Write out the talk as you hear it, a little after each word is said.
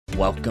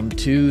Welcome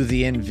to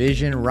the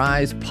Envision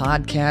RISE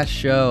podcast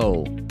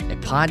show, a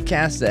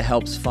podcast that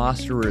helps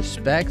foster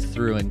respect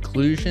through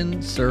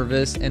inclusion,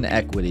 service, and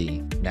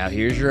equity. Now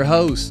here's your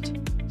host,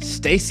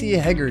 Stacey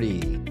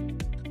Hegarty.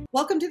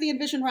 Welcome to the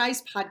Envision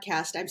RISE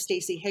podcast. I'm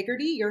Stacey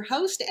Hegarty, your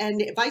host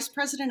and Vice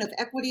President of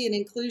Equity and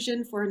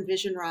Inclusion for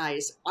Envision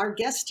RISE. Our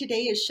guest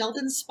today is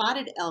Sheldon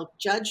Spotted Elk,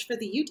 Judge for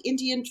the Ute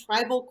Indian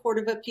Tribal Court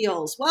of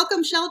Appeals.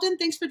 Welcome, Sheldon.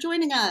 Thanks for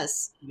joining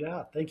us.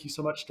 Yeah, thank you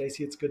so much,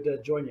 Stacey. It's good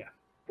to join you.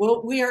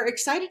 Well, we are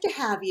excited to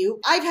have you.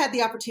 I've had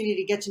the opportunity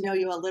to get to know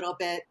you a little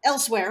bit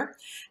elsewhere.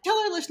 Tell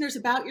our listeners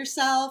about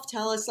yourself.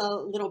 Tell us a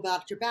little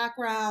about your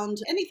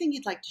background, anything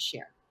you'd like to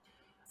share.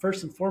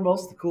 First and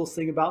foremost, the coolest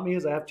thing about me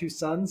is I have two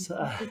sons,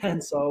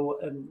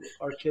 and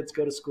our kids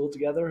go to school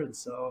together, and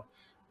so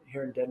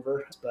here in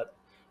Denver.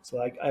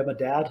 I'm a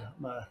dad,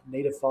 I'm a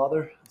native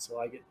father, and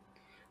so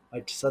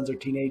my sons are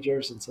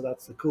teenagers, and so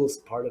that's the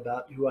coolest part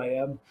about who I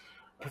am.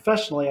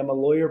 Professionally, I'm a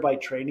lawyer by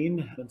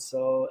training, and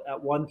so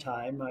at one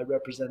time I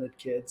represented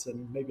kids,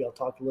 and maybe I'll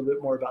talk a little bit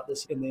more about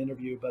this in the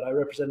interview, but I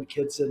represented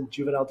kids in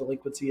juvenile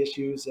delinquency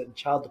issues and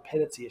child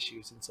dependency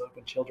issues, and so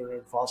when children are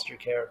in foster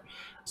care.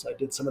 So I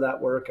did some of that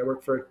work. I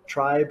work for a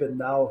tribe, and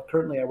now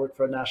currently I work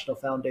for a national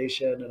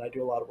foundation, and I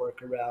do a lot of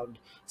work around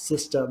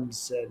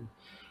systems and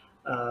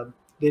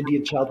the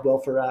Indian Child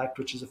Welfare Act,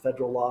 which is a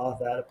federal law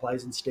that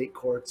applies in state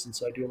courts, and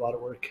so I do a lot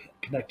of work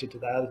connected to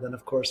that. And then,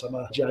 of course, I'm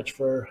a judge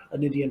for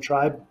an Indian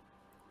tribe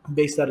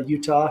based out of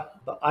Utah.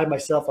 But I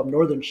myself, I'm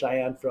Northern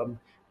Cheyenne from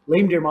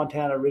Lame Deer,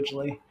 Montana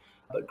originally,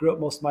 but grew up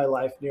most of my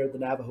life near the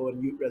Navajo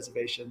and Ute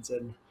reservations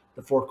in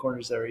the Four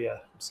Corners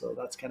area. So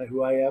that's kind of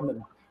who I am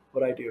and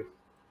what I do.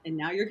 And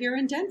now you're here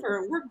in Denver,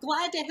 and we're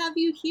glad to have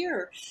you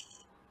here.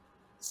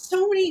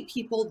 So many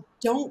people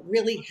don't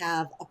really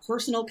have a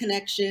personal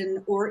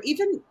connection or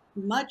even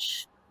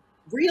much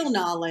real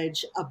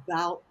knowledge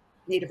about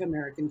Native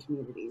American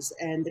communities.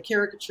 And the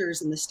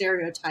caricatures and the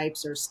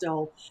stereotypes are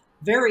still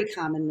very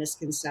common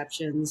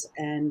misconceptions,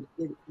 and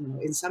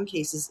in some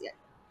cases,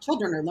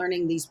 children are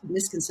learning these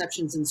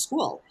misconceptions in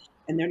school,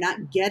 and they're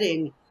not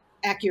getting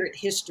accurate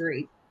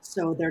history,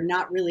 so they're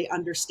not really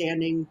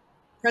understanding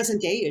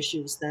present-day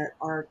issues that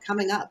are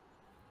coming up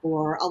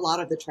for a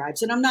lot of the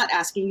tribes. And I'm not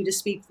asking you to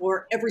speak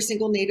for every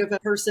single Native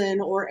person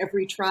or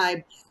every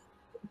tribe,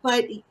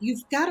 but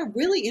you've got a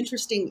really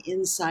interesting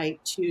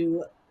insight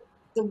to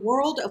the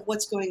world of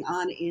what's going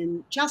on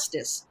in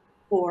justice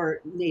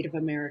for Native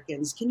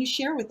Americans. Can you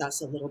share with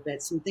us a little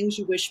bit some things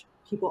you wish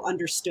people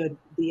understood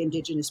the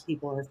Indigenous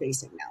people are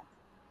facing now?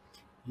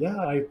 Yeah,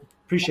 I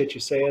appreciate you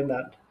saying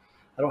that.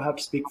 I don't have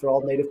to speak for all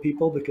Native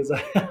people because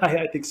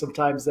I think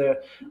sometimes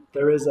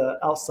there is an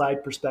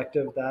outside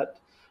perspective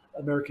that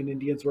American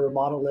Indians were a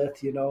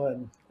monolith,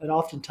 and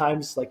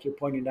oftentimes, like you're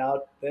pointing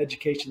out, the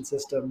education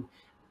system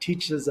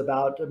teaches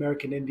about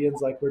American Indians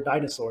like we're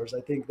dinosaurs.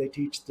 I think they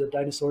teach the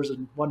dinosaurs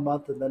in 1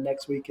 month, and then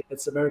next week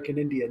it's American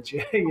Indians.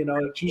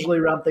 It's usually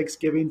around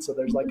Thanksgiving, so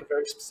there's like a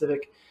very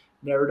specific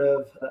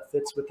narrative that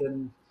fits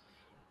within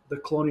the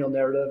colonial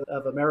narrative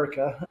of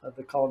America, of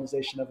the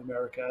colonization of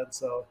America. And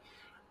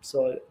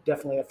so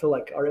definitely I feel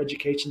like our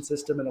education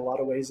system in a lot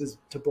of ways is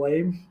to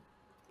blame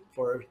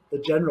for the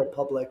general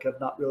public of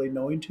not really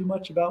knowing too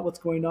much about what's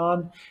going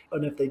on.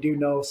 And if they do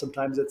know,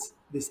 sometimes it's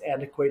this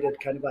antiquated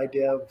kind of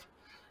idea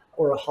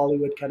or a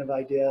Hollywood kind of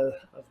idea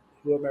of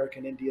who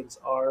American Indians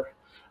are.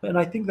 And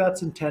I think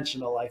that's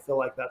intentional. I feel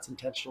like that's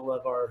intentional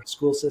of our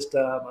school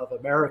system, of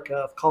America,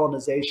 of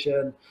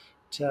colonization,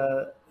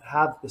 to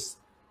have this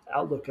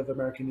outlook of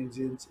American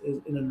Indians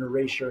in an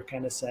erasure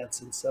kind of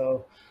sense. And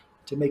so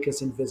to make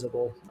us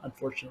invisible,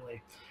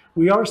 unfortunately.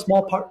 We are a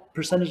small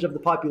percentage of the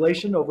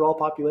population, overall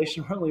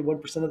population. We're only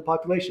 1% of the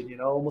population,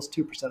 almost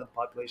 2% of the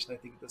population, I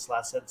think, at this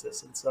last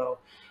census. And so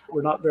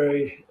we're not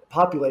very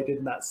populated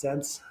in that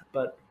sense,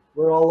 but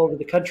we're all over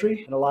the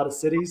country in a lot of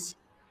cities.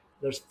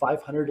 There's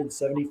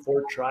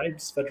 574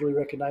 tribes, federally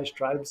recognized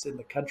tribes in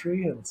the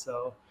country. And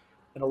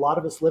a lot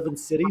of us live in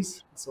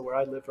cities. So where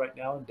I live right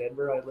now in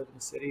Denver, I live in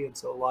a city. And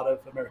so a lot of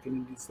American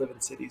Indians live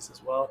in cities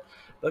as well.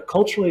 But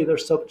culturally,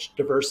 there's so much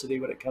diversity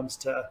when it comes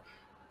to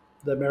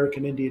the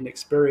American Indian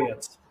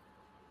experience.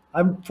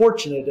 I'm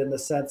fortunate in the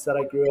sense that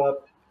I grew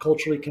up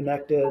culturally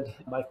connected.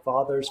 My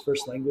father's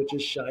first language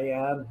is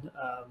Cheyenne.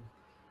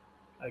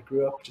 I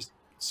grew up just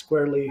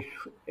squarely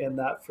in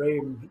that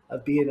frame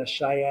of being a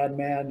Cheyenne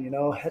man,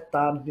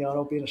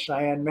 Hetan, being a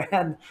Cheyenne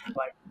man.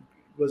 I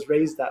was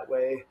raised that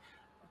way,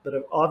 but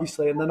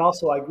obviously, and then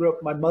also I grew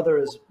up, my mother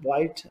is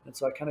white, and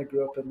so I kind of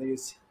grew up in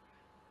these,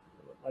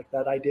 like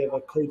that idea of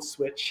a code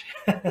switch.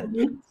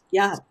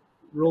 Yeah.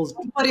 Rules.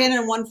 1 foot in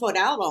and 1 foot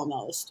out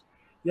almost.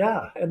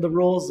 Yeah. And the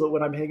rules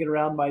when I'm hanging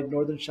around my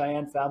Northern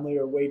Cheyenne family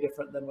are way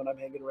different than when I'm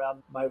hanging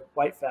around my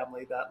white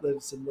family that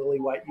lives in lily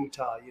white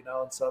Utah,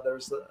 and so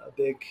there's a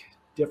big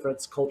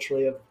difference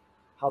culturally of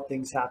how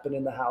things happen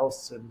in the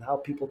house and how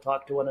people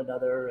talk to one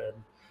another. And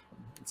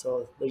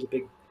so there's a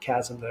big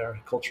chasm there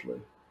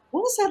culturally.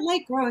 What was that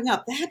like growing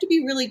up? That had to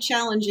be really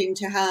challenging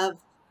to have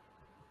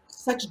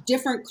such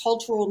different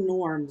cultural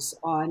norms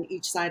on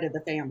each side of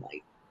the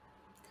family.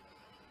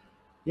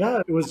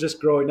 Yeah, it was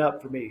just growing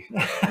up for me.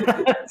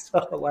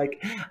 So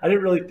like I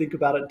didn't really think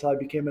about it until I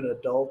became an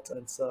adult.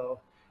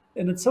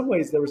 And in some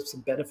ways there was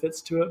some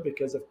benefits to it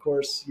because of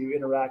course you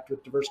interact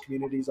with diverse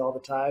communities all the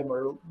time,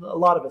 or a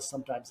lot of us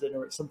sometimes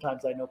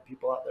sometimes I know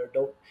people out there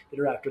don't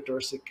interact with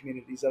diverse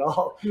communities at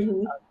all.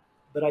 Mhm.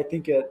 But I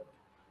think it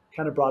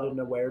kind of brought an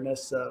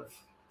awareness of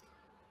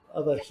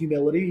a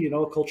humility,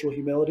 a cultural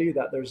humility,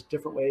 that there's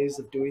different ways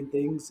of doing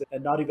things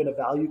and not even a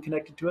value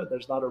connected to it.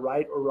 There's not a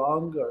right or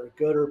wrong or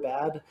good or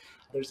bad.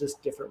 There's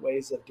just different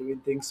ways of doing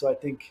things. So I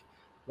think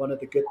one of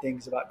the good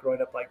things about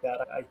growing up like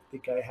that, I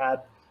think I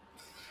had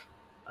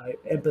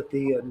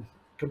empathy and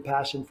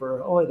compassion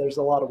for, oh, there's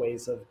a lot of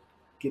ways of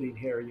getting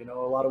here,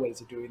 a lot of ways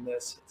of doing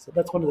this. So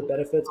that's one of the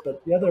benefits.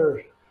 But the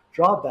other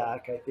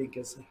drawback, I think,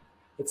 is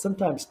it's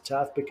sometimes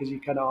tough because you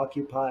kind of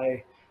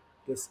occupy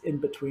this in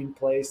between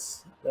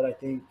place that I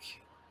think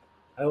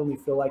I only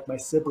feel like my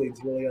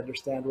siblings really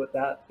understand what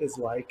that is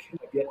like.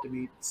 I've yet to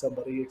meet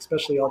somebody,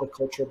 especially all the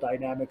cultural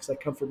dynamics. I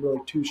come from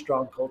really two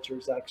strong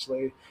cultures,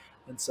 actually.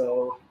 And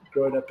so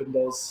growing up in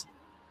those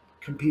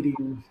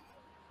competing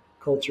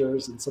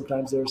cultures, and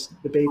sometimes there's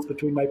debates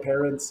between my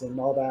parents and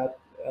all that.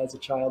 As a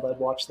child, I'd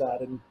watch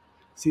that and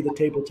see the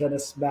table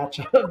tennis match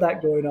of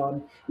that going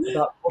on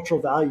about cultural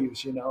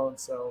values, and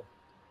so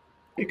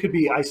it could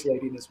be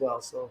isolating as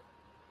well. So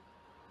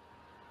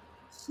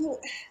So,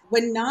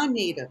 when non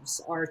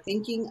natives are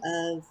thinking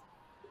of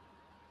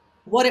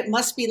what it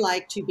must be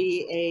like to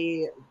be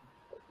a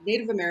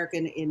Native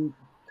American in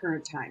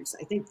current times,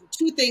 I think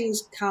two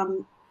things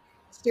come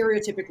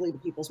stereotypically to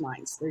people's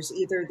minds. There's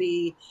either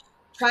the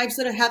tribes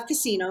that have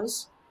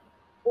casinos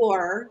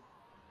or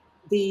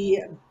the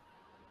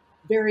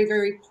very,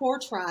 very poor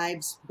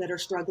tribes that are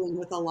struggling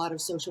with a lot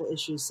of social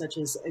issues such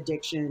as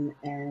addiction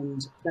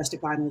and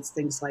domestic violence,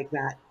 things like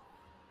that.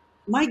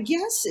 My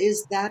guess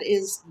is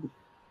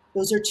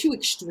those are two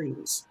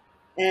extremes.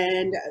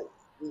 And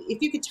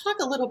if you could talk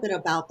a little bit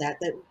about that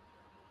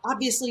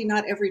obviously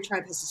not every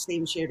tribe has the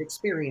same shared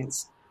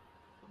experience.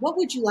 What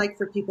would you like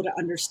for people to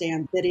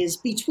understand that is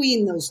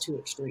between those two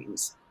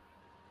extremes?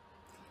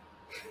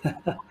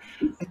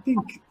 I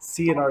think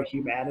seeing our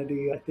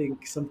humanity, I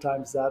think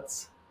sometimes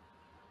that's,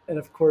 and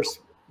of course,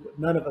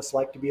 none of us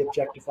like to be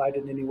objectified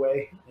in any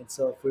way. And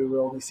so if we were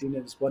only seen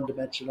as one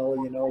dimensional,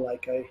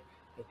 like I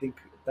think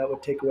that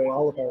would take away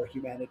all of our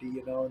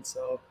humanity, and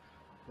so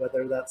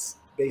whether that's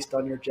based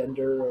on your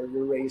gender or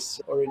your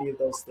race or any of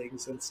those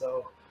things. And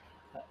so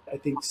I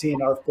think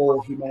seeing our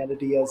full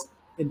humanity as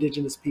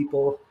Indigenous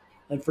people,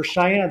 and for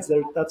Cheyennes,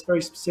 that's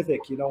very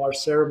specific. Our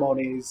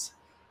ceremonies,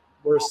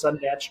 we're a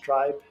Sundance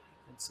tribe,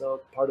 and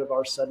so part of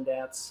our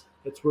Sundance,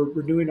 we're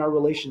renewing our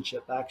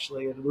relationship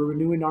actually, and we're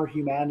renewing our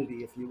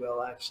humanity, if you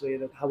will, actually.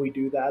 And how we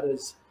do that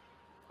is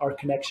our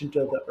connection to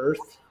the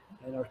earth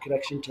and our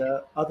connection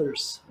to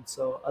others, and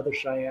so other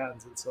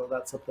Cheyennes. And so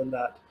that's something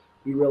that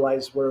we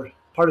realize we're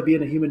part of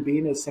being a human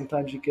being is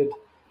sometimes you could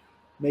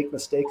make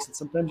mistakes and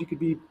sometimes you could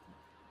be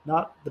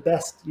not the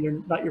best,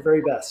 you're not your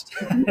very best.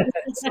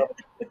 So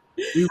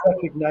we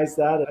recognize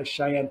that as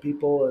Cheyenne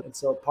people. And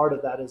so part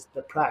of that is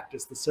the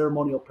practice, the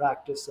ceremonial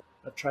practice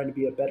of trying to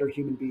be a better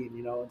human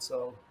being, and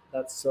so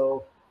that's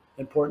so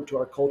important to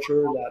our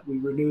culture that we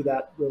renew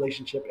that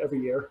relationship every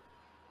year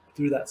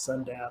through that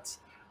Sundance.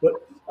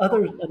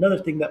 Another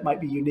thing that might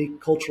be unique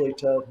culturally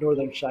to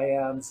Northern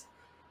Cheyennes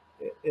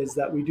is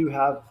that we do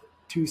have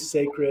two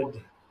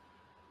sacred,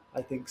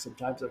 I think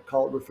sometimes they're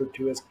referred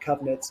to as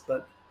covenants,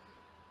 but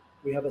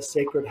we have a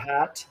sacred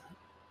hat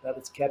that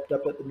is kept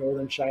up at the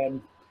Northern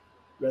Cheyenne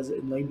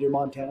resident in Lame Deer,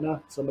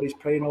 Montana. Somebody's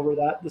praying over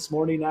that this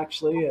morning,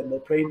 actually, and they're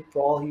praying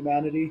for all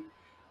humanity.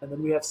 And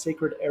then we have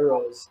sacred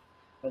arrows,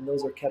 and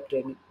those are kept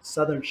in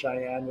Southern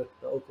Cheyenne with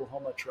the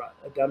Oklahoma tribe,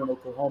 down in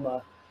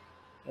Oklahoma.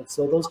 And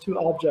so those two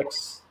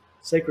objects,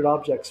 sacred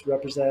objects,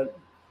 represent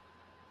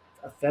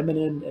a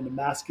feminine and a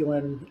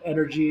masculine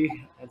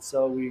energy. And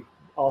so we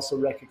also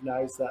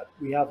recognize that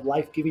we have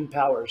life-giving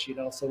powers,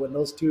 So when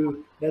those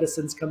two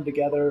medicines come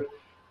together,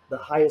 the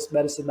highest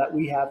medicine that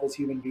we have as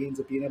human beings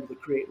of being able to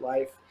create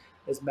life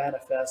is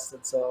manifest.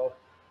 And so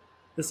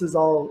this is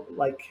all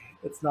like,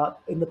 it's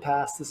not in the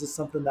past. This is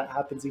something that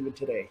happens even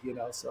today,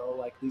 So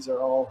like these are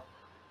all,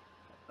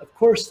 of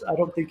course, I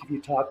don't think if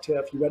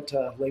you went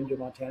to Lame Deer,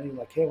 Montana, and you're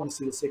like, hey, I want to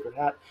see the sacred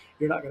hat,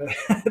 you're not going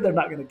to, they're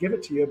not going to give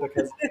it to you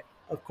because,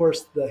 of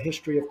course, the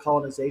history of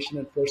colonization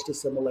and forced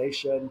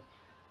assimilation,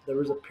 there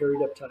was a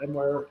period of time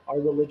where our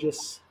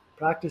religious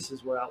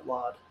practices were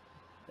outlawed.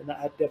 And that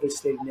had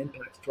devastating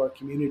impacts to our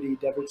community,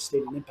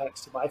 devastating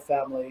impacts to my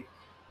family.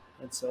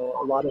 And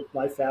so a lot of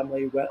my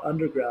family went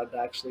underground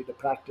actually to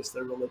practice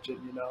their religion.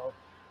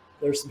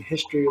 There's some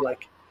history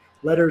like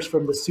letters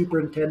from the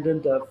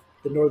superintendent of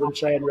the Northern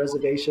Cheyenne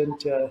Reservation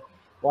to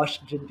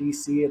Washington,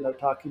 D.C., and they're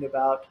talking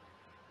about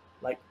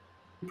like,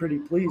 pretty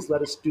please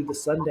let us do the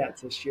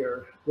Sundance this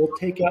year. We'll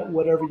take out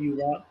whatever you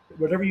want,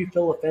 whatever you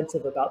feel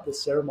offensive about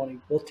this ceremony,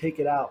 we'll take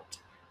it out.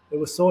 It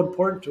was so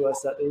important to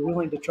us that they're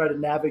willing to try to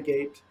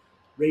navigate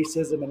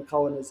racism and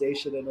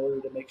colonization in order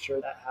to make sure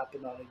that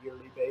happened on a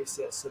yearly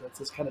basis. And it's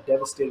just kind of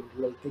devastating to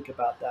really think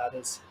about that.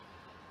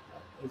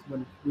 is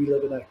when we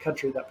live in a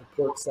country that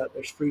purports that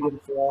there's freedom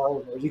for all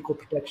and there's equal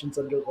protections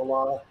under the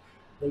law.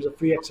 There's a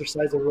free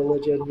exercise of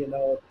religion,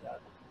 that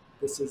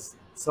this is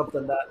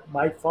something that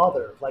my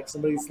father, like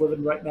somebody's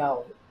living right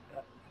now,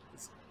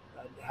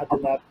 had to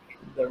navigate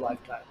in their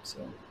lifetime. So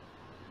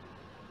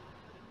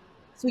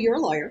you're a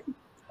lawyer,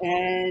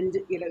 and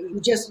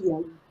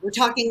we're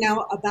talking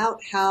now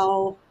about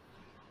how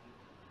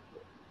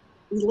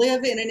we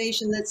live in a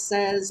nation that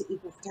says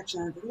equal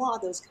protection under the law,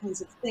 those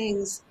kinds of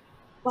things.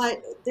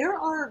 But there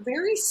are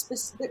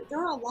there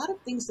are a lot of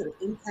things that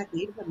impact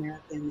Native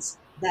Americans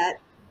that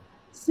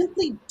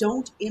simply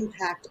don't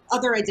impact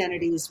other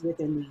identities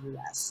within the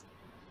U.S.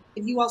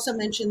 You also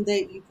mentioned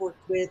that you've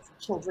worked with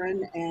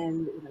children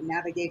and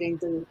navigating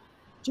the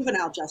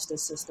juvenile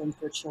justice system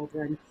for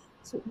children.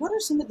 So what are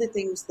some of the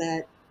things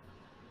that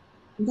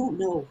you don't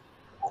know,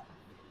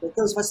 that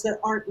those of us that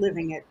aren't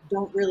living it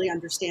don't really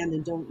understand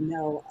and don't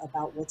know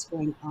about what's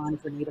going on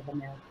for Native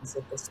Americans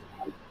at this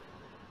time?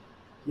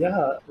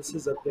 Yeah, this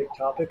is a big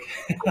topic.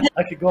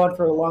 I could go on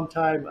for a long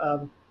time.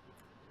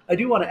 I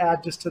do want to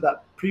add just to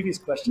that previous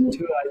question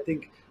too. I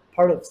think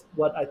part of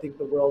what I think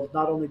the world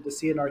not only to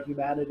see in our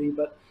humanity,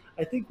 but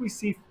I think we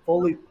see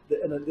fully,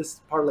 and this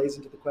parlays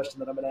into the question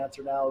that I'm going to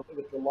answer now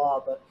with the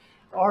law, but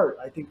art.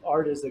 I think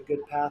art is a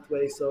good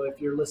pathway. So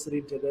if you're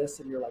listening to this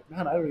and you're like,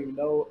 man, I don't even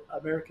know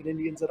American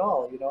Indians at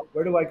all,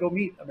 where do I go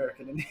meet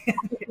American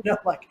Indians?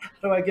 Like,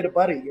 how do I get a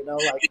buddy,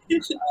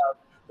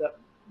 that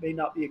may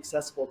not be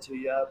accessible to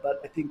you. But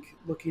I think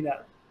looking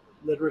at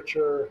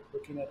literature,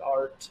 looking at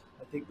art,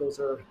 I think those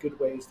are good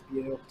ways to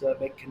be able to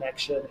make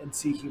connection and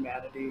see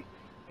humanity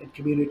in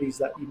communities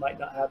that you might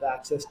not have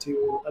access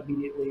to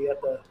immediately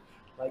at the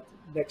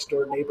next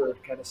door neighbor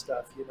kind of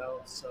stuff,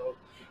 So,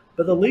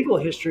 but the legal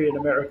history in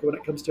America when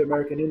it comes to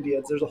American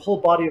Indians, there's a whole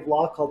body of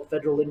law called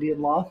federal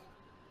Indian law.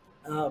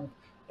 And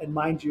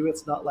mind you,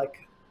 it's not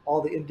like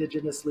all the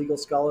indigenous legal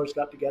scholars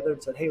got together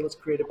and said, hey, let's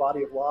create a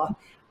body of law.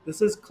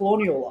 This is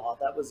colonial law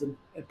that was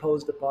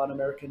imposed upon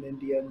American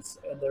Indians,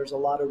 and there's a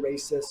lot of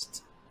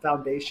racist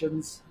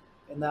foundations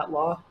in that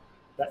law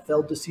that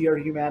failed to see our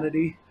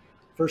humanity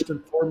first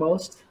and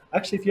foremost.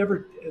 Actually,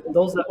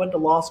 those that went to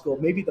law school,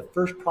 maybe the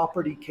first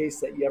property case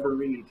that you ever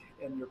read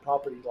in your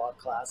property law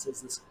class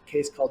is this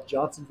case called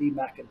Johnson v.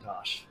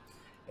 McIntosh,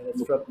 and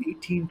it's from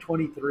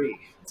 1823.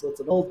 So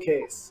it's an old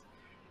case,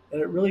 and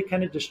it really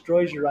kind of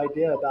destroys your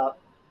idea about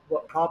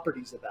what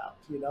property's about,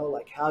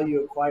 like how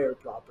you acquire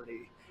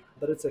property.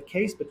 But it's a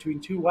case between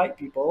two white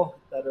people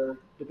that are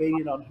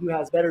debating on who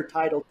has better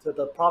title to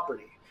the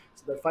property.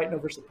 So they're fighting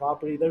over some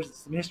property. There's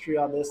some history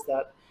on this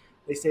that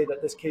they say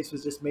that this case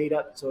was just made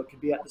up so it could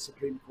be at the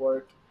Supreme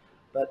Court.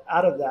 But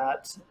out of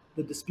that,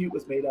 the dispute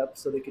was made up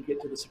so they could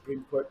get to the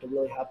Supreme Court to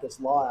really have this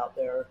law out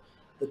there,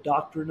 the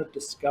doctrine of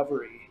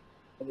discovery.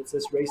 And it's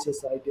this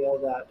racist idea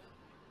that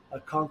a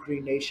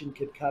conquering nation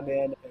could come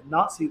in and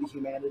not see the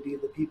humanity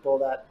of the people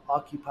that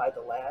occupy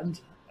the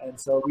land. And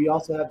so we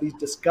also have these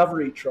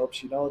discovery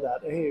tropes, that,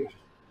 hey,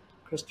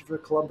 Christopher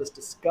Columbus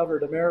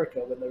discovered America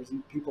when there's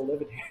people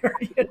living here,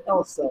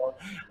 so,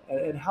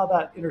 and how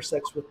that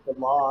intersects with the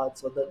law. And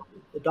so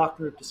the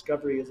doctrine of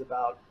discovery is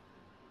about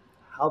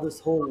how this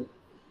whole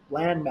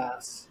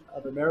landmass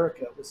of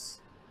America was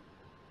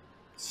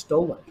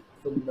stolen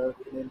from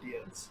American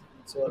Indians.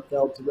 And so it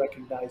failed to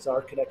recognize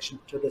our connection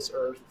to this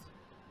earth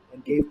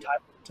and gave time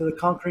to the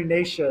conquering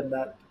nation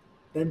that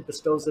then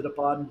bestows it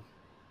upon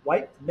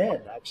white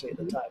men, actually, at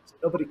the time. So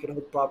nobody could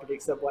hold property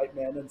except white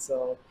men. And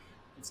so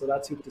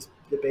that's who this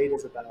debate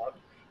is about.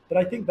 But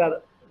I think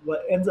that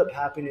what ends up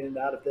happening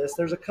out of this,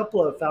 there's a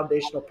couple of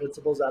foundational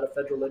principles out of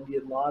federal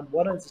Indian law. And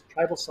one is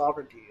tribal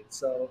sovereignty. And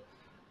so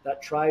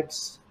that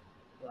tribes,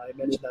 I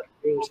mentioned that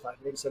earlier, there's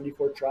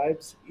 574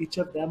 tribes. Each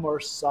of them are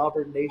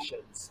sovereign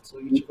nations. So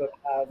each of them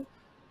have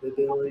the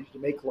ability to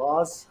make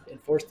laws,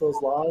 enforce those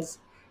laws,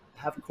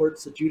 have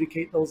courts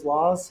adjudicate those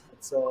laws. And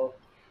so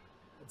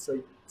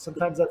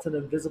sometimes that's an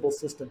invisible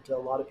system to a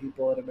lot of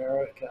people in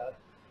America.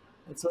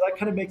 And so that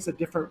kind of makes a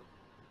different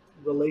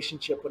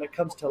relationship when it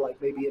comes to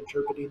maybe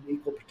interpreting the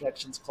Equal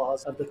Protections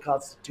Clause of the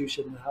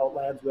Constitution and how it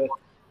lands with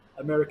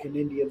American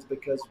Indians,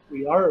 because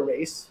we are a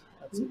race.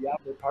 And so, yeah,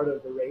 we're part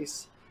of the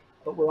race,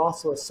 but we're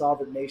also a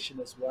sovereign nation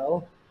as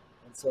well.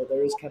 And so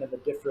there is kind of a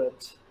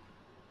different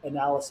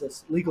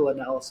analysis, legal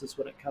analysis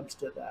when it comes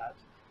to that.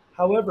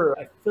 However,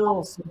 I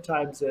feel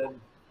sometimes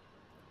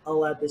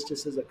I'll add this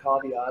just as a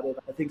caveat, and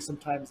I think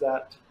sometimes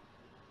that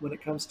when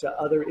it comes to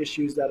other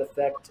issues that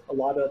affect a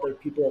lot of other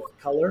people of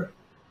color,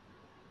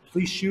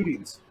 police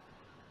shootings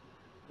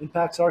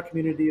impacts our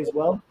community as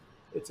well.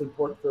 It's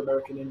important for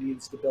American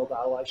Indians to build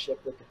allyship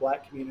with the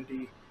Black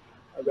community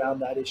around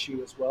that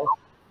issue as well.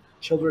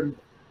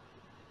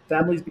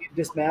 Families being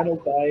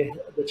dismantled by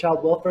the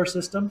child welfare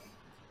system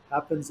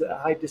happens at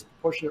high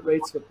disproportionate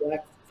rates with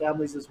Black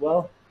families as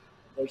well.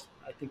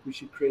 I think we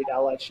should create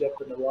allyship,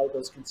 and a lot of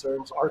those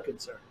concerns are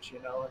concerns,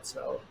 and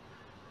so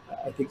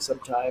I think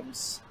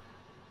sometimes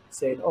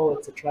saying, oh,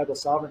 it's a tribal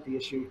sovereignty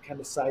issue kind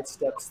of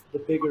sidesteps the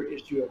bigger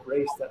issue of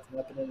race that's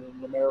happening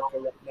in America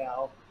right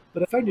now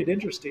But I find it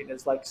interesting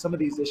is like some of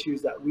these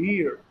issues that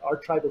our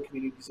tribal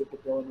communities have been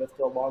dealing with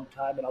for a long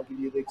time. And I'll give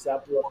you the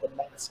example of the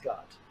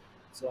mascot.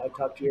 So I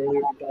talked to you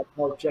earlier about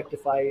how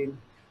objectifying,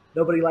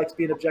 nobody likes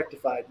being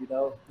objectified,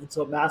 and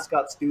so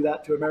mascots do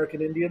that to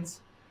American Indians.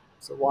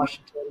 So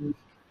Washington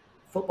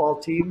football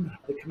team,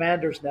 the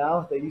Commanders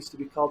now, they used to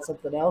be called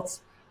something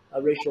else,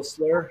 a racial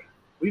slur.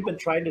 We've been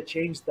trying to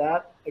change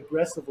that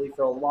aggressively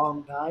for a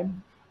long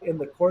time in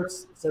the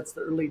courts since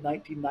the early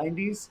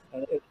 1990s.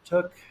 And it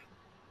took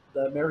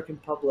the American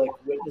public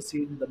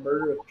witnessing the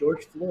murder of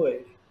George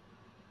Floyd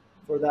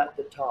for that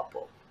to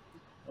topple.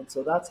 And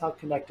so that's how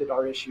connected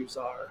our issues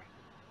are.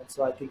 And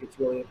so I think it's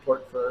really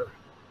important for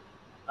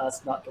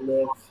us not to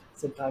live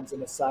sometimes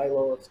in a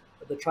silo of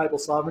the tribal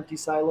sovereignty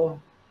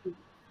silo,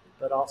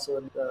 but also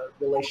in the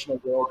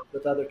relational world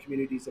with other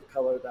communities of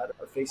color that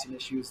are facing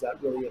issues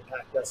that really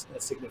impact us in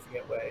a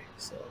significant way.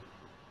 So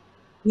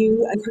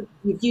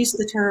you've used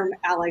the term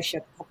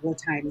allyship a couple of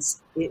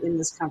times in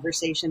this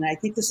conversation. I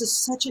think this is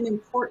such an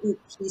important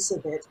piece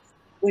of it.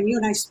 When you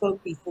and I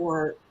spoke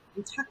before,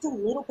 we talked a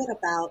little bit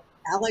about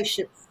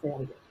allyship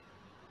failure.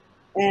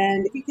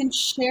 And if you can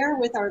share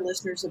with our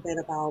listeners a bit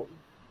about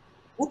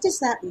what does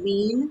that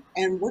mean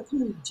and what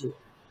can we do?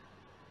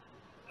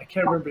 I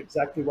can't remember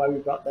exactly why we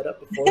brought that up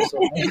before. So.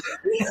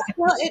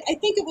 Well, I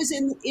think it was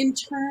in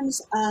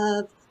terms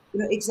of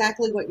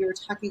exactly what you were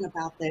talking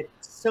about, that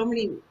so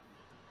many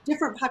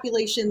different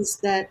populations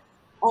that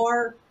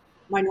are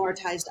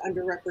minoritized,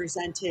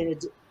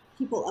 underrepresented,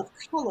 people of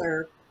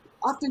color,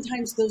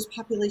 oftentimes those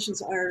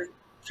populations are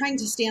trying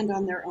to stand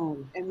on their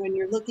own. And when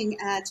you're looking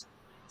at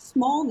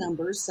small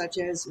numbers, such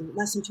as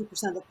less than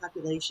 2% of the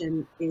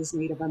population is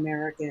Native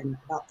American,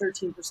 about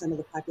 13% of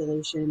the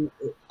population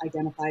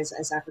identifies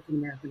as African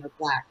American or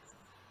Black.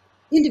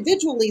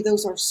 Individually,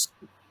 those are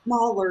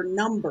smaller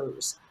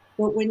numbers.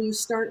 But when you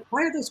start,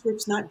 why are those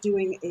groups not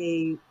doing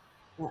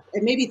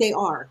and maybe they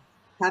are,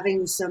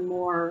 having some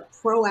more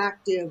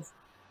proactive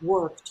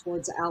work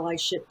towards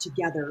allyship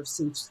together,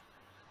 since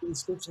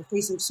these groups are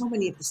facing so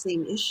many of the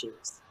same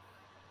issues?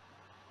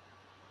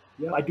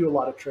 Yeah, I do a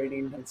lot of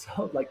training, and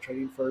so like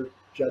training for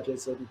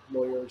judges and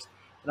lawyers.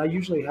 And I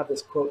usually have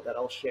this quote that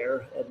I'll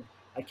share, and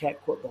I can't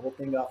quote the whole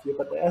thing off you,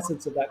 but the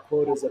essence of that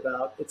quote is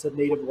about, it's a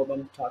Native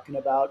woman talking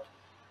about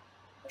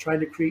trying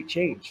to create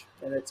change.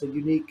 And it's a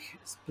unique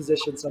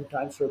position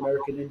sometimes for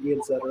American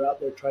Indians that are out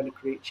there trying to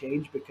create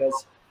change,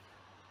 because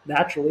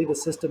naturally the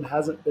system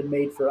hasn't been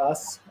made for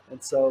us.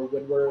 And so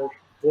when we're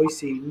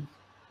voicing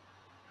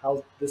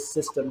how this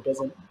system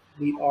doesn't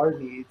meet our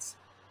needs,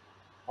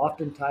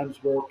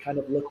 oftentimes we're kind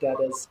of looked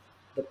at as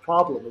the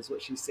problem, is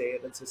what she's saying.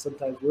 And so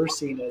sometimes we're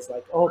seen as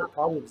like, oh, the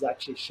problem is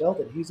actually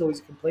Sheldon. He's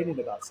always complaining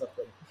about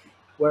something,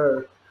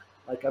 where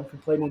like I'm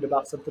complaining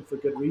about something for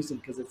good reason,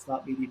 because it's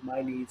not meeting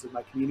my needs or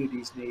my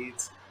community's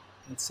needs.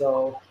 And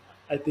so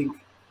I think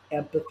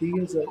empathy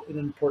is an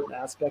important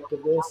aspect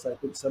of this. I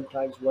think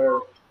sometimes where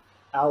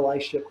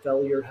allyship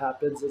failure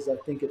happens is I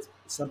think it's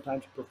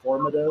sometimes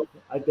performative.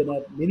 I've been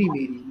at many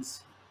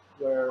meetings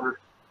where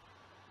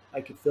I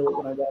could feel it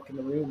when I walk in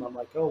the room. I'm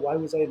like, oh, why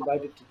was I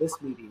invited to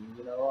this meeting?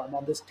 I'm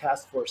on this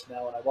task force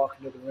now, and I walk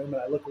into the room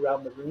and I look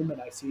around the room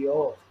and I see,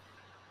 oh,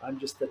 I'm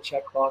just the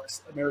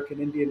checkbox American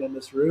Indian in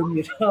this room,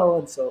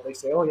 and so they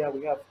say, oh yeah,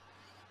 we have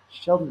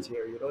Sheldon's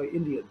here,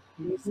 Indian.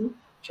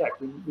 Check,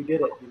 we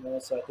did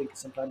it, so I think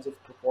sometimes it's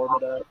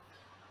performative.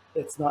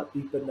 It's not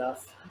deep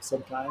enough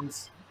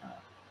sometimes.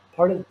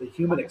 Part of the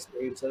human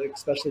experience,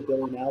 especially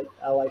building out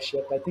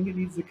allyship, I think it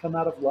needs to come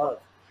out of love.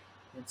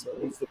 And so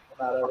it needs to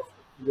come out of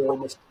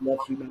willingness to love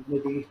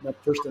humanity,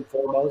 first and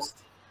foremost,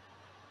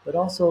 but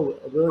also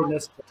a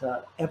willingness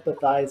to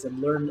empathize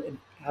and learn and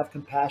have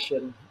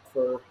compassion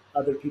for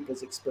other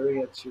people's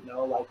experience,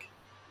 like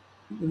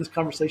in this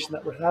conversation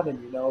that we're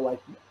having,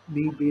 like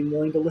me being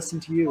willing to listen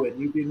to you and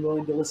you being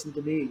willing to listen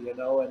to me,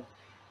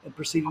 and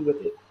proceeding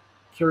with it,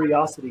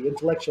 curiosity,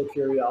 intellectual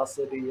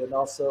curiosity, and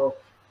also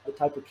the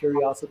type of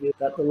curiosity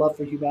that the love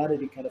for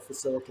humanity kind of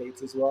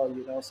facilitates as well,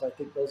 So I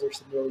think those are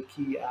some really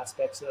key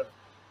aspects of,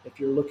 if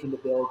you're looking to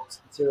build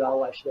sincere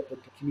allyship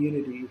into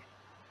community.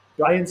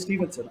 Brian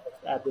Stevenson,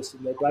 I'll add this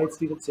in there. Brian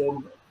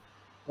Stevenson,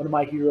 one of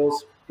my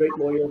heroes, great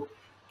lawyer,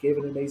 gave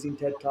an amazing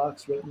TED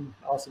Talks, written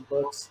awesome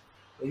books.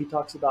 But he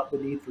talks about the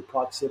need for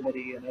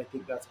proximity, and I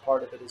think that's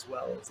part of it as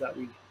well, is that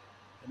we,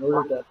 in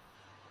order to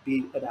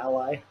be an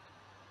ally,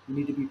 you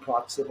need to be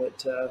proximate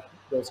to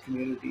those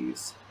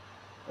communities,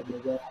 and you're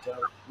going to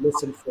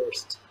listen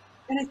first.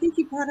 And I think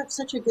you brought up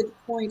such a good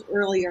point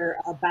earlier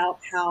about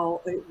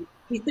how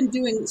we've been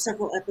doing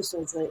several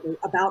episodes lately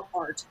about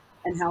art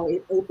and how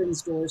it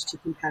opens doors to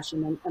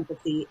compassion and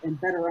empathy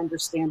and better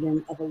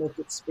understanding of a lived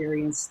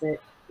experience that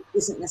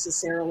isn't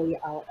necessarily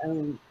our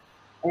own.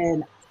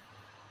 And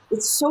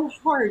it's so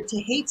hard to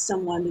hate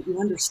someone that you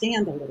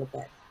understand a little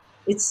bit.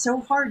 It's so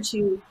hard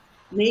to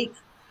make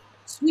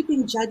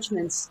sweeping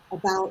judgments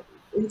about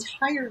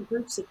entire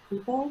groups of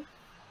people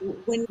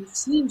when you've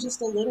seen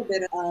just a little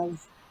bit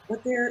of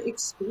what their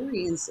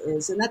experience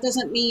is. And that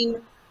doesn't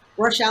mean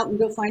rush out and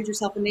go find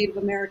yourself a Native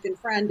American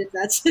friend if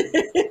that's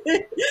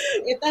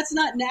if that's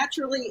not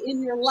naturally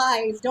in your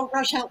life. Don't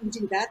rush out and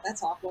do that.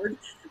 That's awkward.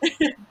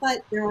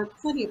 But there are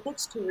plenty of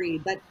books to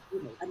read that,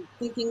 I'm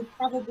thinking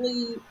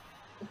probably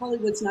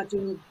Hollywood's not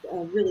doing a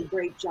really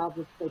great job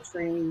of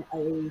portraying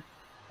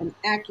an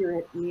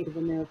accurate Native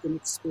American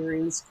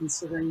experience,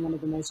 considering one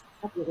of the most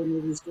popular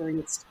movies during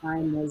its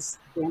time was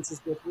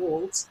Dances with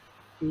Wolves.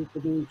 The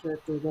main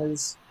character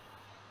was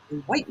a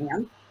white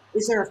man.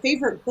 Is there a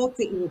favorite book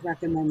that you would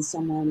recommend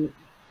someone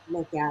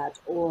look at,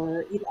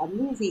 or a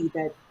movie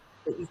that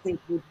you think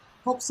would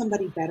help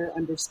somebody better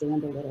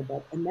understand a little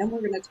bit? And then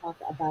we're going to talk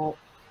about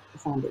the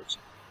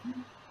foundation.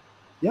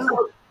 Yeah,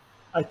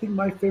 I think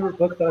my favorite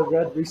book that I've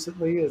read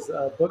recently is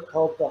a book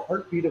called The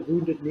Heartbeat of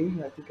Wounded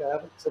Knee. I think I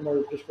have it somewhere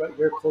just right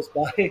here close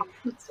by.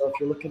 So if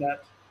you're looking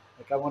at,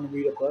 like, I want to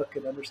read a book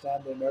and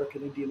understand the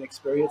American Indian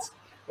experience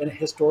in a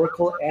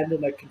historical and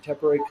in a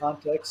contemporary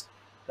context,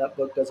 that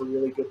book does a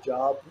really good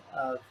job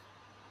of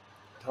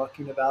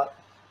talking about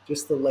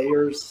just the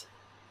layers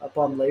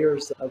upon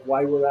layers of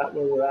why we're at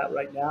where we're at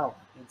right now.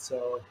 And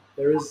so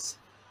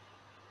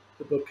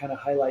the book kind of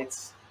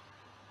highlights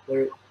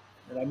there,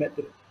 and I meant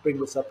to bring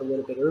this up a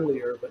little bit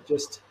earlier, but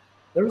just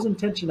there was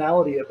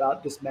intentionality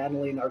about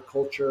dismantling our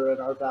culture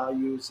and our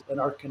values and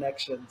our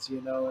connections,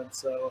 and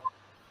so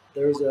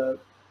there's a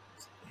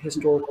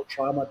historical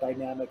trauma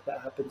dynamic that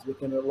happens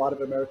within a lot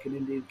of American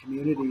Indian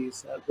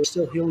communities that we're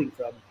still healing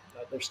from.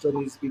 There still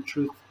needs to be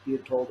truth being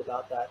told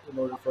about that in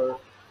order for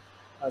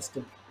us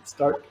to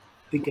start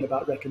thinking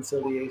about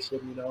reconciliation,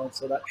 and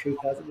so that truth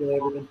hasn't really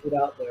ever been put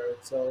out there. And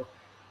so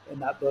in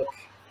that book,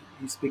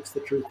 he speaks the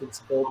truth in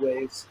some bold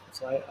ways.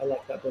 So I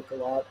like that book a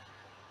lot.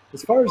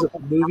 As far as a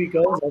movie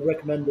goes, I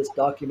recommend this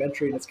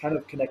documentary, and it's kind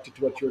of connected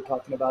to what you were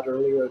talking about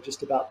earlier,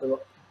 just about the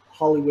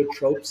Hollywood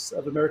tropes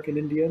of American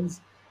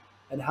Indians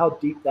and how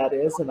deep that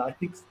is. And I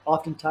think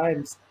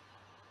oftentimes,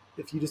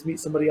 if you just meet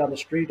somebody on the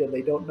street and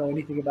they don't know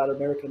anything about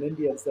American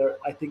Indians,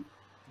 I think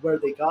where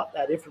they got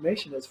that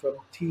information is from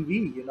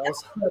TV, so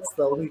that's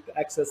the only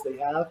access they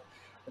have.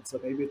 And so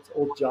maybe it's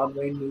old John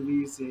Wayne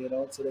movies, and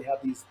so they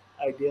have these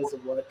ideas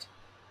of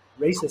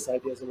racist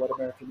ideas of what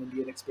American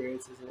Indian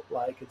experiences look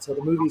like. And so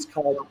the movie is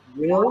called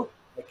Real,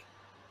 like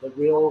the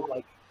real,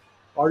 like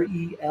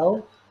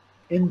REL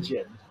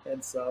engine.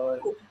 And so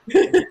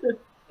I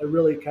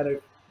really kind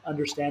of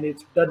understand it.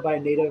 It's done by a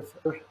native,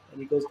 and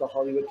he goes to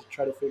Hollywood to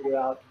try to figure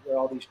out where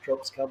all these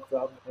tropes come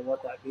from and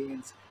what that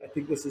means. I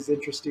think this is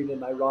interesting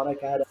and ironic.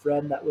 I had a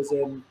friend that was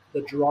in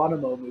the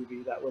Geronimo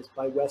movie that was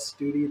by Wes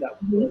Studi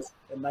that was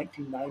in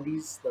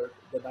 1990s,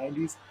 the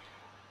 90s.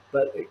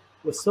 But it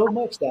was so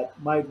much that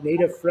my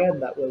native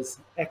friend that was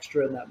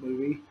extra in that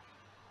movie,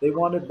 they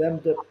wanted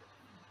them to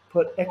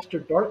put extra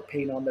dark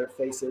paint on their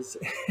faces.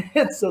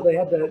 And so they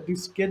had to do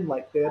skin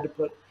light. They had to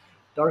put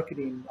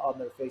darkening on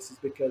their faces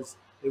because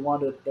they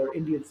wanted their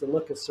Indians to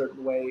look a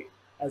certain way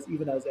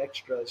even as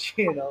extras,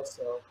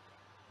 So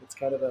it's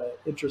kind of an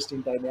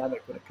interesting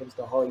dynamic when it comes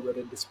to Hollywood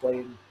and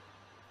displaying.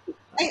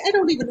 I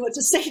don't even know what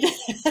to say to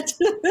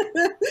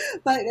that.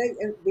 But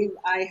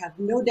I have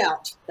no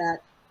doubt that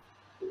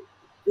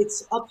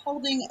it's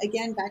upholding,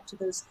 again, back to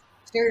those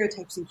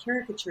stereotypes and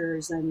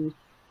caricatures and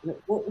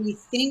what we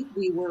think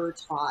we were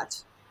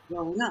taught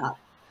growing up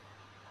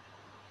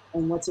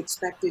and what's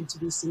expected to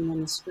be seen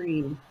on the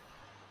screen.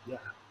 Yeah.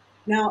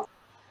 Now,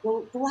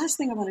 the last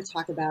thing I want to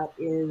talk about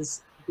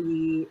is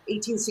the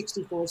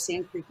 1864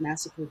 Sand Creek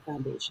Massacre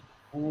Foundation.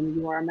 And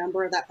you are a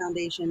member of that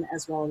foundation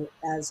as well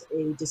as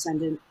a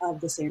descendant of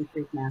the Sand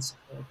Creek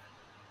Massacre.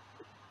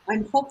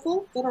 I'm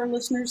hopeful that our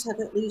listeners have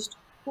at least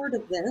heard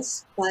of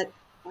this, but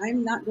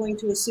I'm not going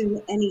to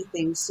assume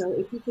anything. So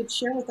if you could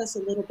share with us a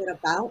little bit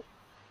about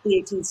the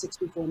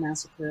 1864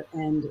 massacre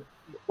and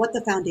what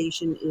the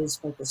foundation is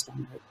focused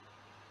on right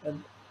now.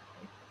 And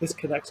this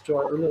connects to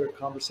our earlier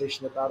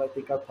conversation about, I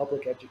think, our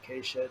public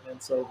education.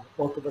 And so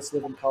both of us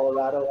live in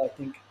Colorado, I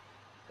think.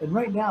 And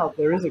right now,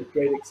 there is a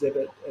great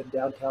exhibit in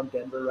downtown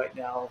Denver right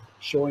now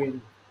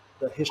showing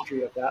the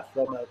history of that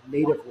from a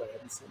native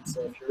lens. And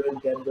so if you're in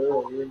Denver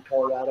or you're in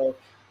Colorado,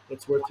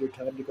 it's worth your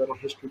time to go to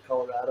History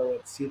Colorado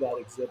and see that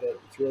exhibit.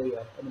 It's really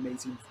an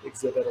amazing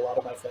exhibit. A lot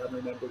of my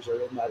family members are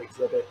in that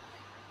exhibit.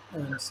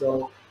 And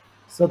so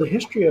the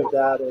history of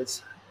that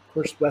is, of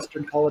course,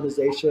 Western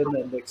colonization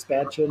and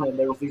expansion, and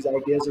there was these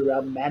ideas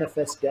around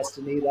manifest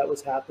destiny that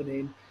was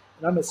happening.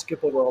 And I'm going to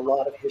skip over a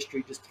lot of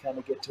history just to kind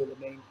of get to the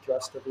main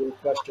thrust of your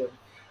question.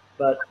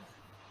 But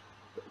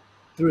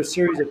through a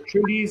series of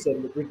treaties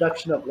and the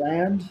reduction of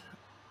land,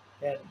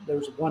 and there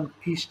was one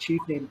peace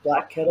chief named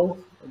Black Kettle,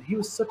 and he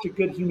was such a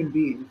good human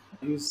being.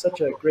 He was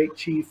such a great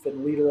chief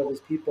and leader of his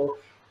people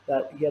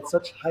that he had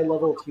such high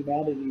level of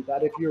humanity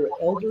that if you're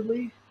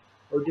elderly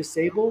or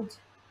disabled,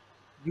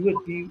 you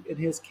would be in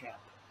his camp.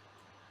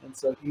 And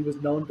so he was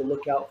known to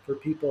look out for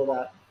people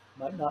that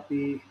might not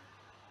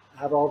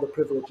have all the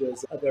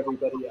privileges of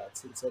everybody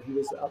else. And so he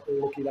was out there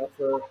looking out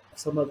for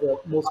some of the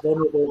most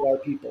vulnerable of our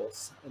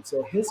peoples. And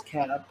so his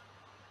camp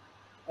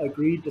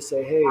agreed to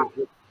say, hey,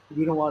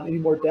 we don't want any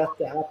more death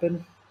to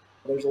happen.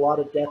 There's a lot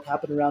of death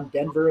happened around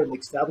Denver and the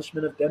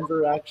establishment of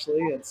Denver,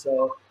 actually. And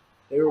so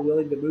they were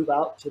willing to move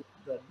out to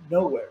the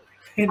nowhere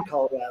in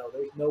Colorado.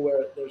 There's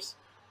nowhere. There's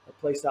a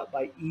place out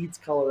by Eads,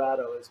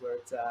 Colorado is where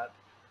it's at.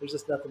 There's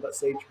just nothing but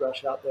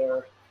sagebrush out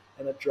there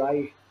and a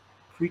dry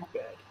creek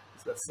bed.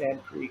 It's the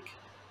Sand Creek.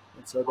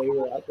 And so they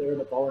were out there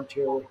in a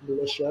volunteer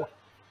militia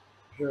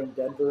here in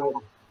Denver, and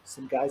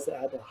some guys that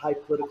had high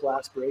political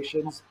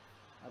aspirations.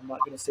 I'm not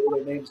going to say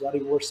their names, not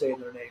even worth saying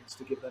their names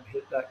to give them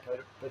that kind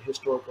of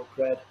historical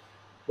cred.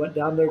 Went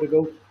down there to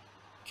go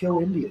kill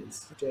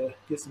Indians to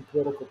get some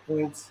political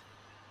points.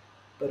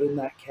 But in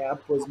that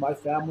camp was my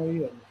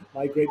family and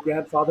my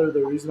great-grandfather.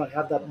 The reason I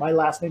have that, my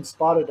last name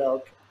Spotted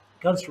Elk,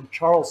 comes from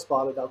Charles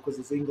Spotted Elk was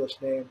his English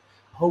name.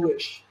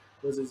 Hoish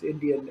was his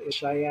Indian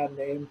Cheyenne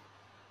name.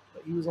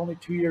 But he was only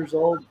 2 years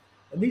old.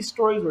 And these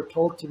stories were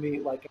told to me,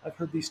 like I've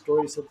heard these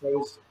stories since I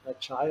was a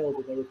child,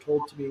 and they were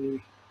told to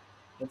me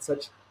in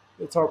such,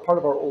 it's part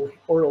of our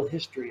oral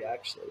history,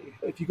 actually.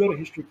 If you go to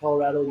History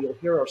Colorado, you'll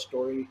hear our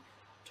story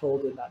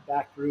told in that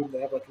back room. They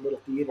have like a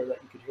little theater that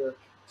you could hear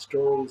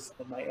stories,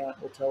 and my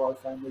aunt will tell our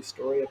family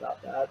story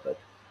about that. But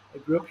I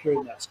grew up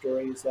hearing that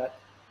story, is that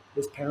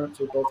his parents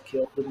were both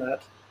killed in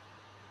that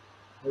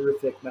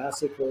horrific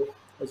massacre,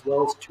 as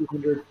well as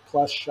 200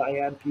 plus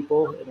Cheyenne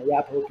people and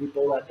Arapaho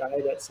people that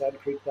died at Sand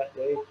Creek that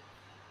day.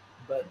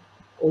 But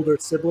older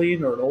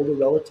sibling or an older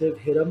relative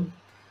hit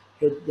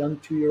young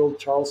 2-year-old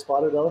Charles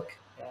Spotted Elk,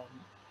 and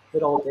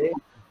hit all day.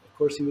 Of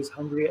course, he was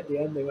hungry at the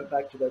end. They went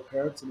back to their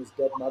parents, and his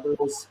dead mother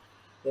was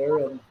there,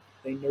 and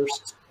they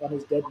nursed on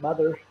his dead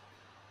mother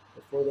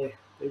before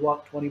they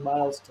walked 20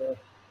 miles to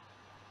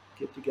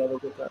get together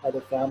with the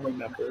other family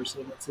members.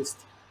 And it's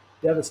just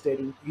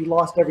devastating. He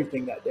lost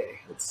everything that day.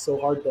 It's so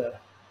hard to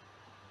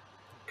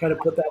kind of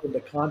put that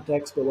into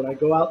context, but when I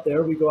go out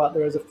there, we go out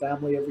there as a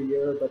family every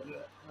year, but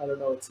I don't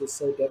know, it's just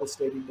so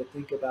devastating to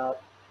think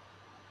about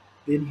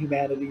the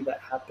inhumanity that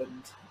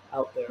happened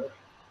out there.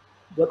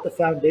 What the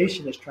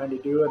foundation is trying to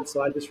do, and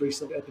so I just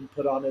recently have been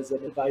put on as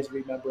an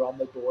advisory member on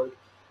the board,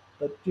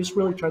 but just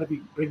really trying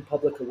to bring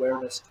public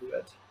awareness to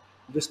it.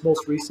 Just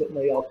most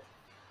recently,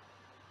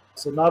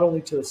 so not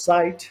only to the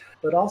site,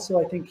 but also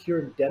I think here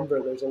in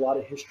Denver, there's a lot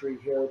of history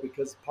here,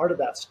 because part of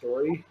that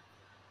story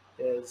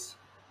is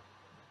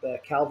the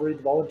cavalry,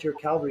 the volunteer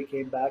cavalry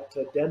came back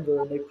to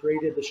Denver, and they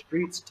paraded the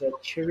streets to a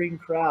cheering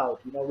crowd.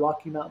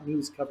 Rocky Mountain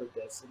News covered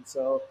this. And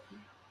so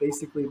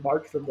basically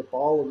marched from the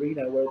Ball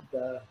Arena where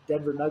the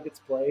Denver Nuggets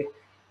play,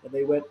 and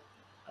they went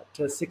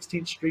to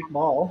 16th Street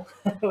Mall,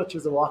 which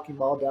is a walking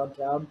mall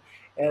downtown.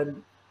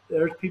 And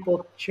there's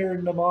people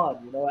cheering them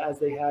on, as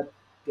they had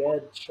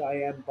dead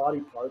Cheyenne body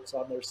parts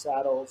on their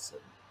saddles.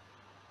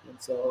 And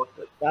so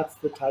that's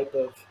the type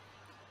of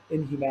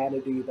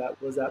inhumanity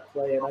that was at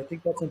play. And I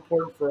think that's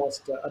important for us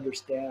to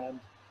understand.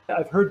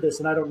 I've heard this,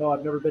 and I don't know,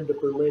 I've never been to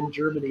Berlin,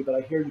 Germany, but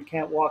I hear you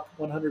can't walk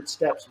 100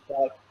 steps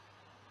without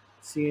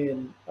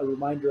seeing a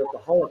reminder of the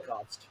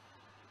Holocaust.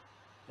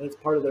 And it's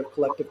part of their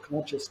collective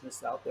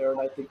consciousness out there.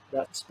 And I think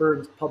that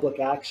spurns public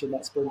action,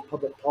 that spurns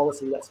public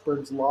policy, that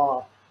spurns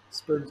law,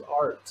 spurns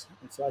art.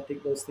 And so I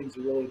think those things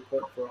are really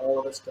important for all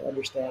of us to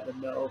understand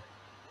and know,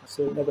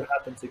 so it never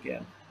happens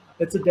again.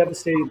 It's a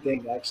devastating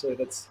thing, actually.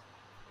 It's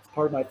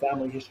part of my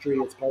family history.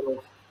 It's part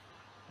of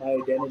my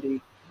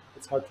identity.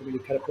 It's hard for me to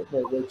kind of put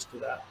more words to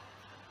that.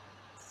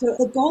 So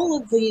the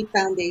goal of the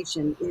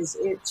foundation, is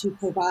it to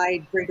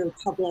provide greater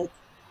public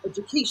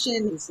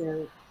education? Is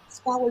there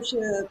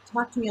scholarship?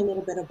 Talk to me a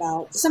little bit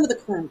about some of the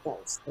current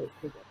goals.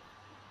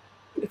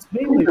 It's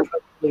mainly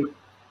probably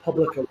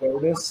public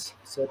awareness,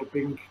 so to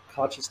bring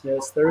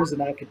consciousness. There is an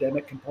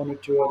academic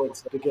component to it.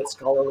 It's to get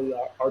scholarly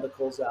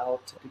articles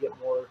out, to get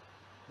more,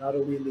 not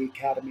only in the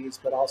academies,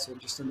 but also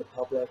just in the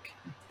public.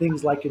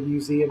 Things like a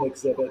museum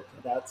exhibit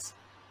that's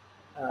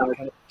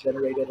kind of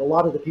generated. A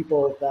lot of the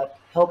people that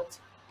helped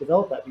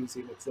develop that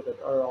museum exhibit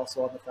are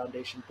also on the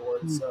foundation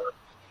board.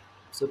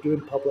 So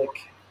doing public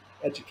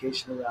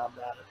education around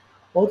that.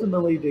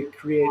 Ultimately to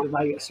create, and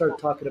I started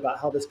talking about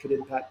how this could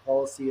impact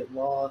policy and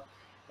law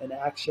and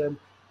action.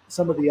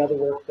 Some of the other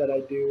work that I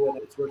do, and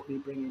it's worth me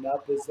bringing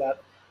up, is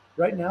that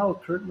right now,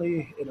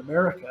 currently in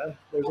America,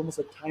 there's almost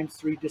a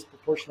 ×3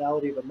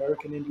 disproportionality of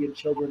American Indian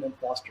children in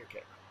foster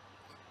care.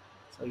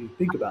 So you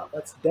think about it,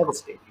 that's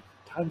devastating.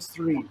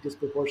 ×3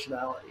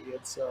 disproportionality.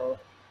 And so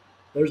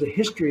there's a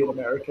history in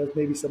America,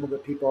 maybe some of the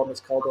people on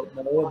this call don't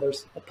know, and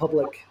there's a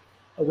public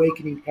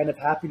awakening kind of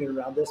happening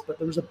around this, but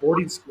there was a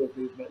boarding school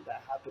movement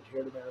that happened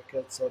here in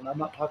America. So, and I'm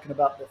not talking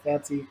about the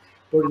fancy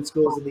boarding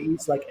schools in the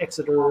East like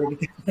Exeter or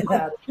anything like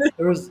that.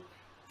 There was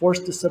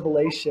forced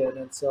assimilation,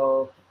 and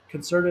so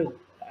concerted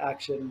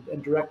action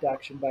and direct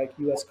action by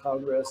U.S.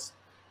 Congress.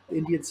 The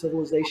Indian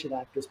Civilization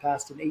Act was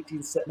passed in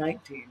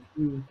 1819.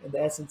 And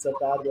the essence of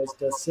that was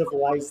to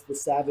civilize the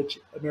savage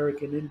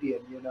American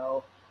Indian,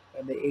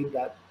 and they aimed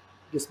at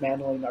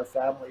dismantling our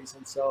families.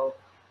 And so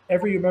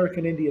every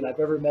American Indian I've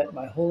ever met in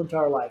my whole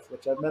entire life,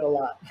 which I've met a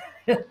lot,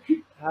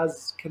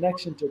 has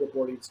connection to the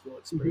boarding school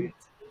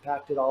experience. It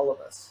impacted all of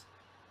us,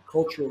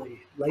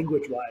 culturally,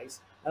 language-wise.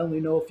 I only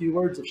know a few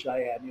words of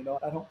Cheyenne,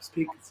 I don't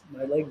speak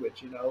my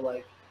language,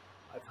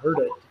 I've heard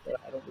it, but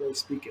I don't really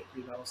speak it,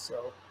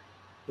 so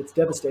it's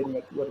devastating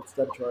what it's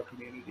done to our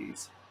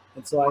communities.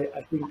 And so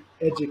I think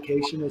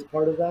education is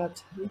part of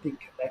that. I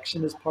think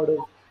connection is part of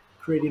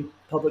creating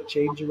public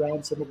change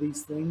around some of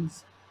these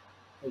things.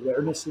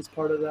 Awareness is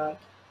part of that.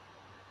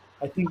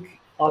 I think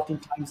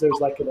oftentimes there's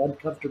like an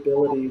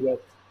uncomfortability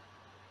with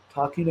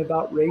talking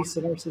about race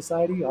in our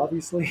society,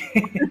 obviously.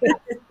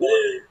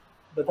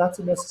 But that's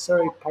a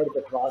necessary part of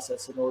the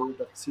process in order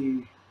to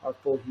see our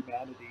full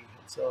humanity.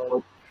 And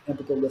so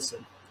able to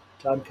listen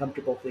to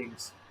uncomfortable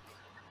things.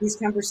 These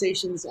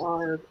conversations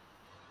are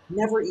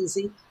never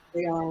easy.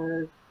 They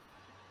are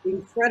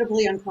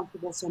incredibly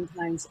uncomfortable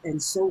sometimes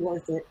and so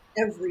worth it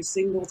every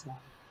single time.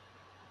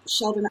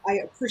 Sheldon, I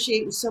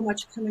appreciate you so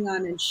much coming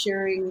on and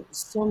sharing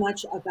so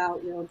much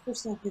about your own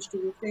personal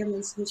history, your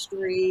family's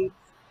history,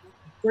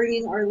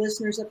 bringing our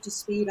listeners up to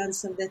speed on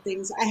some of the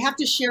things. I have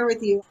to share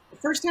with you, the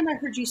first time I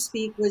heard you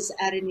speak was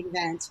at an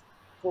event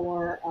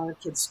for our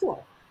kids'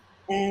 school.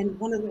 And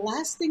one of the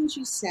last things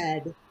you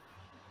said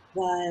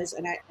was,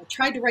 and I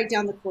tried to write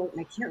down the quote and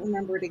I can't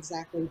remember it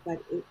exactly,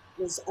 but it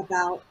was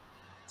about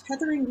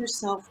tethering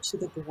yourself to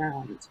the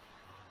ground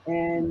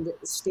and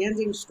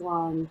standing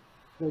strong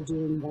for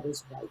doing what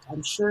is right.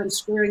 I'm sure I'm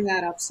screwing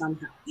that up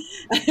somehow.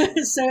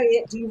 So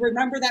do you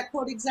remember that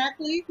quote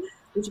exactly?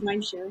 Would you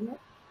mind sharing it?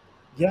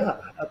 Yeah,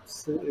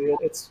 absolutely.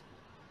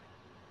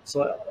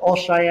 So all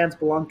Cheyennes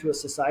belong to a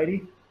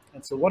society.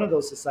 And so one of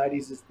those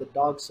societies is the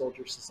Dog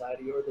Soldier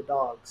Society, or the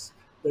dogs.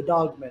 The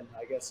dogmen,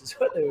 I guess is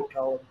what they would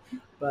call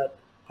them. But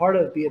part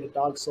of being a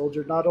dog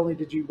soldier, not only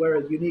did you wear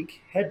a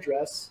unique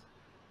headdress,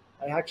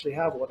 I actually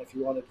have one if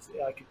you wanted to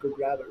see. I could go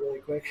grab it really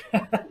quick.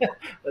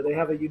 But they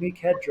have a unique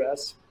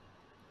headdress.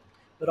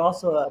 But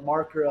also a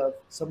marker of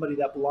somebody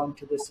that belonged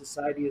to this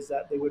society is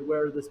that they would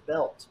wear this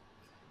belt.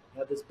 They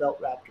had this belt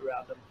wrapped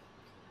around them.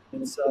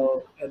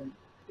 And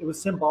it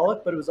was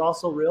symbolic, but it was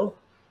also real,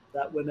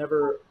 that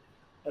whenever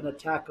an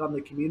attack on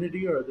the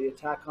community or the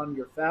attack on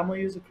your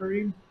family is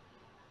occurring,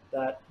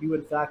 that you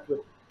in fact would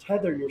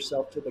tether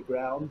yourself to the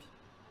ground,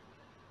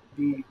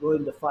 be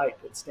willing to fight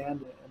and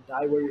stand and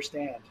die where you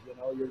stand.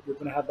 You're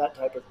going to have that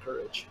type of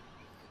courage.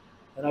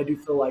 And I do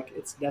feel like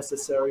it's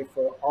necessary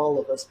for all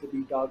of us to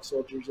be dog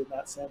soldiers in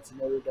that sense,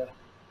 in order to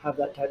have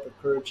that type of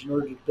courage, in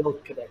order to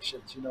build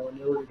connections, in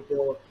order to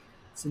build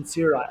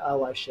sincere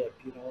allyship,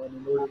 and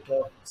in order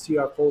to see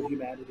our full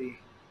humanity.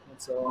 And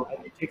so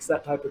it takes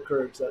that type of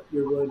courage, that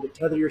you're willing to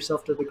tether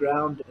yourself to the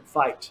ground and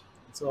fight.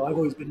 And so I've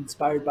always been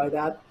inspired by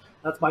that.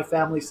 That's my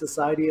family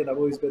society, and I've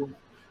always been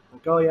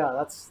like, oh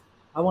yeah,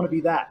 I want to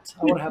be that.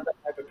 I want to have that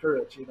type of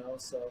courage,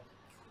 so.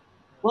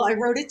 Well, I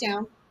wrote it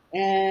down,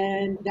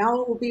 and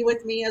now it will be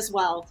with me as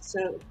well.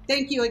 So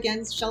thank you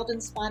again, Sheldon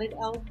Spotted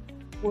Elk.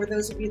 For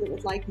those of you that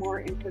would like more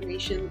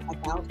information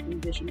about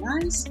Envision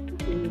RISE, you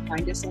can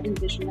find us at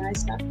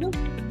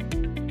envisionrise.com.